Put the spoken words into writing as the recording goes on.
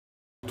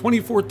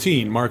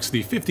2014 marks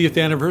the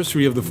 50th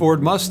anniversary of the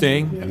Ford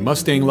Mustang, and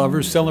Mustang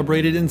lovers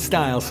celebrated in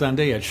style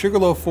Sunday at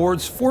Sugarloaf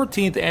Ford's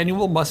 14th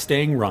annual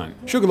Mustang Run.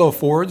 Sugarloaf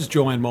Ford's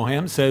Joanne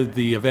Moham said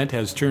the event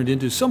has turned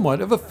into somewhat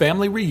of a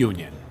family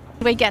reunion.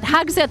 We get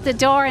hugs at the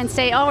door and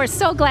say, oh, we're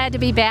so glad to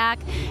be back.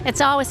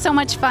 It's always so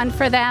much fun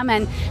for them,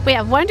 and we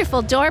have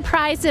wonderful door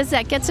prizes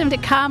that gets them to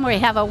come. We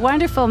have a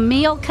wonderful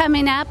meal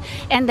coming up,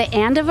 and the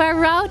end of our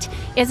route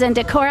is in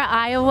Decorah,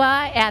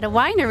 Iowa at a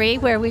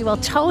winery where we will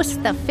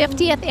toast the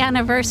 50th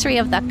anniversary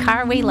of the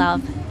car we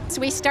love.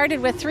 So we started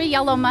with 3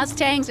 yellow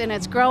Mustangs, and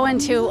it's grown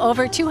to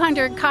over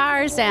 200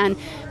 cars and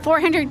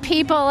 400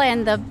 people,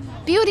 and the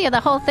beauty of the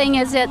whole thing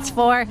is it's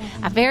for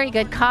a very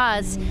good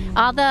cause.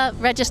 All the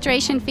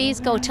registration fees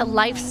go to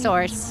Life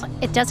Source.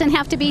 It doesn't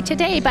have to be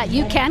today, but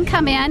you can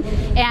come in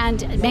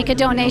and make a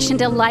donation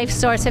to Life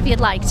Source if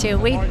you'd like to.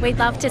 We'd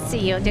love to see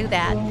you do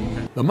that.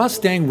 The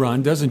Mustang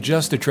Run doesn't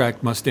just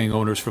attract Mustang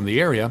owners from the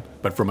area,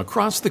 but from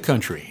across the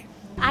country.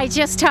 I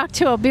just talked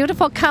to a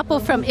beautiful couple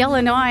from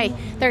Illinois.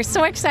 They're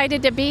so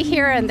excited to be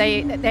here, and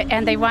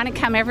they want to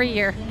come every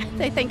year.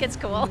 They think it's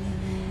cool.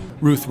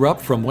 Ruth Rupp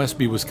from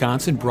Westby,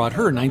 Wisconsin brought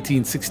her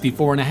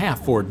 1964.5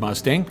 Ford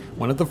Mustang,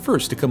 one of the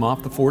first to come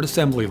off the Ford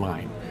assembly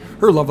line.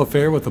 Her love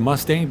affair with the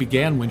Mustang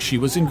began when she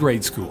was in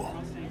grade school.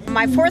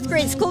 My 4th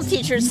grade school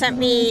teacher sent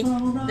me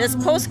this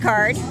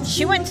postcard.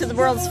 She went to the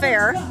World's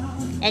Fair,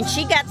 and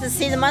she got to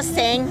see the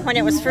Mustang when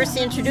it was first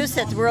introduced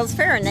at the World's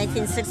Fair in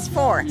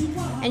 1964.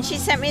 And she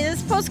sent me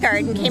this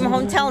postcard and came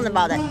home telling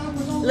about it.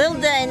 Little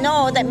did I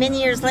know that many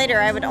years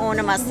later I would own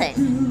a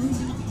Mustang.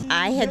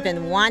 I had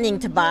been wanting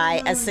to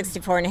buy a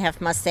 64.5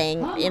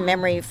 Mustang in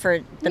memory of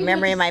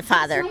my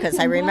father, because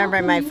I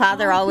remember my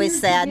father always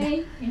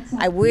said,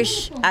 I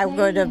wish I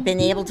would have been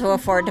able to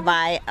afford to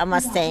buy a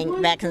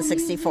Mustang back in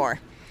 '64.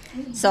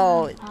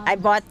 So I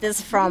bought this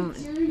from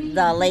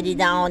the lady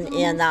down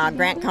in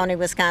Grant County,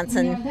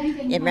 Wisconsin,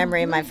 in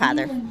memory of my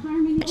father.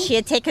 She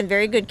had taken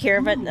very good care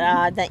of it.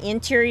 The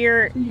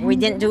interior, we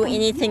didn't do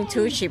anything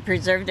to. She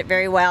preserved it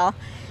very well.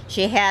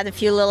 She had a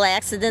few little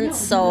accidents,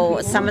 so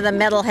some of the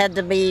metal had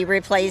to be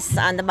replaced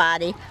on the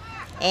body.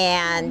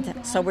 And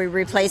so we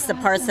replaced the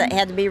parts that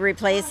had to be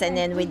replaced, and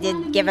then we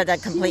did give it a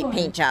complete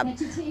paint job.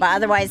 But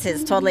otherwise,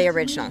 it's totally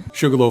original.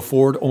 Sugarloaf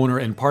Ford owner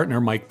and partner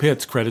Mike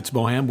Pitts credits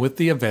Moham with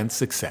the event's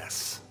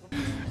success.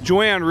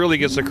 Joanne really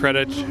gets the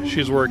credit.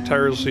 She's worked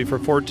tirelessly for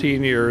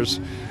 14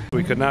 years.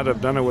 We could not have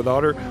done it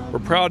without her. We're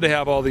proud to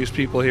have all these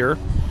people here.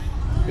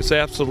 It's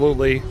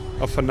absolutely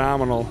a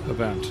phenomenal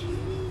event.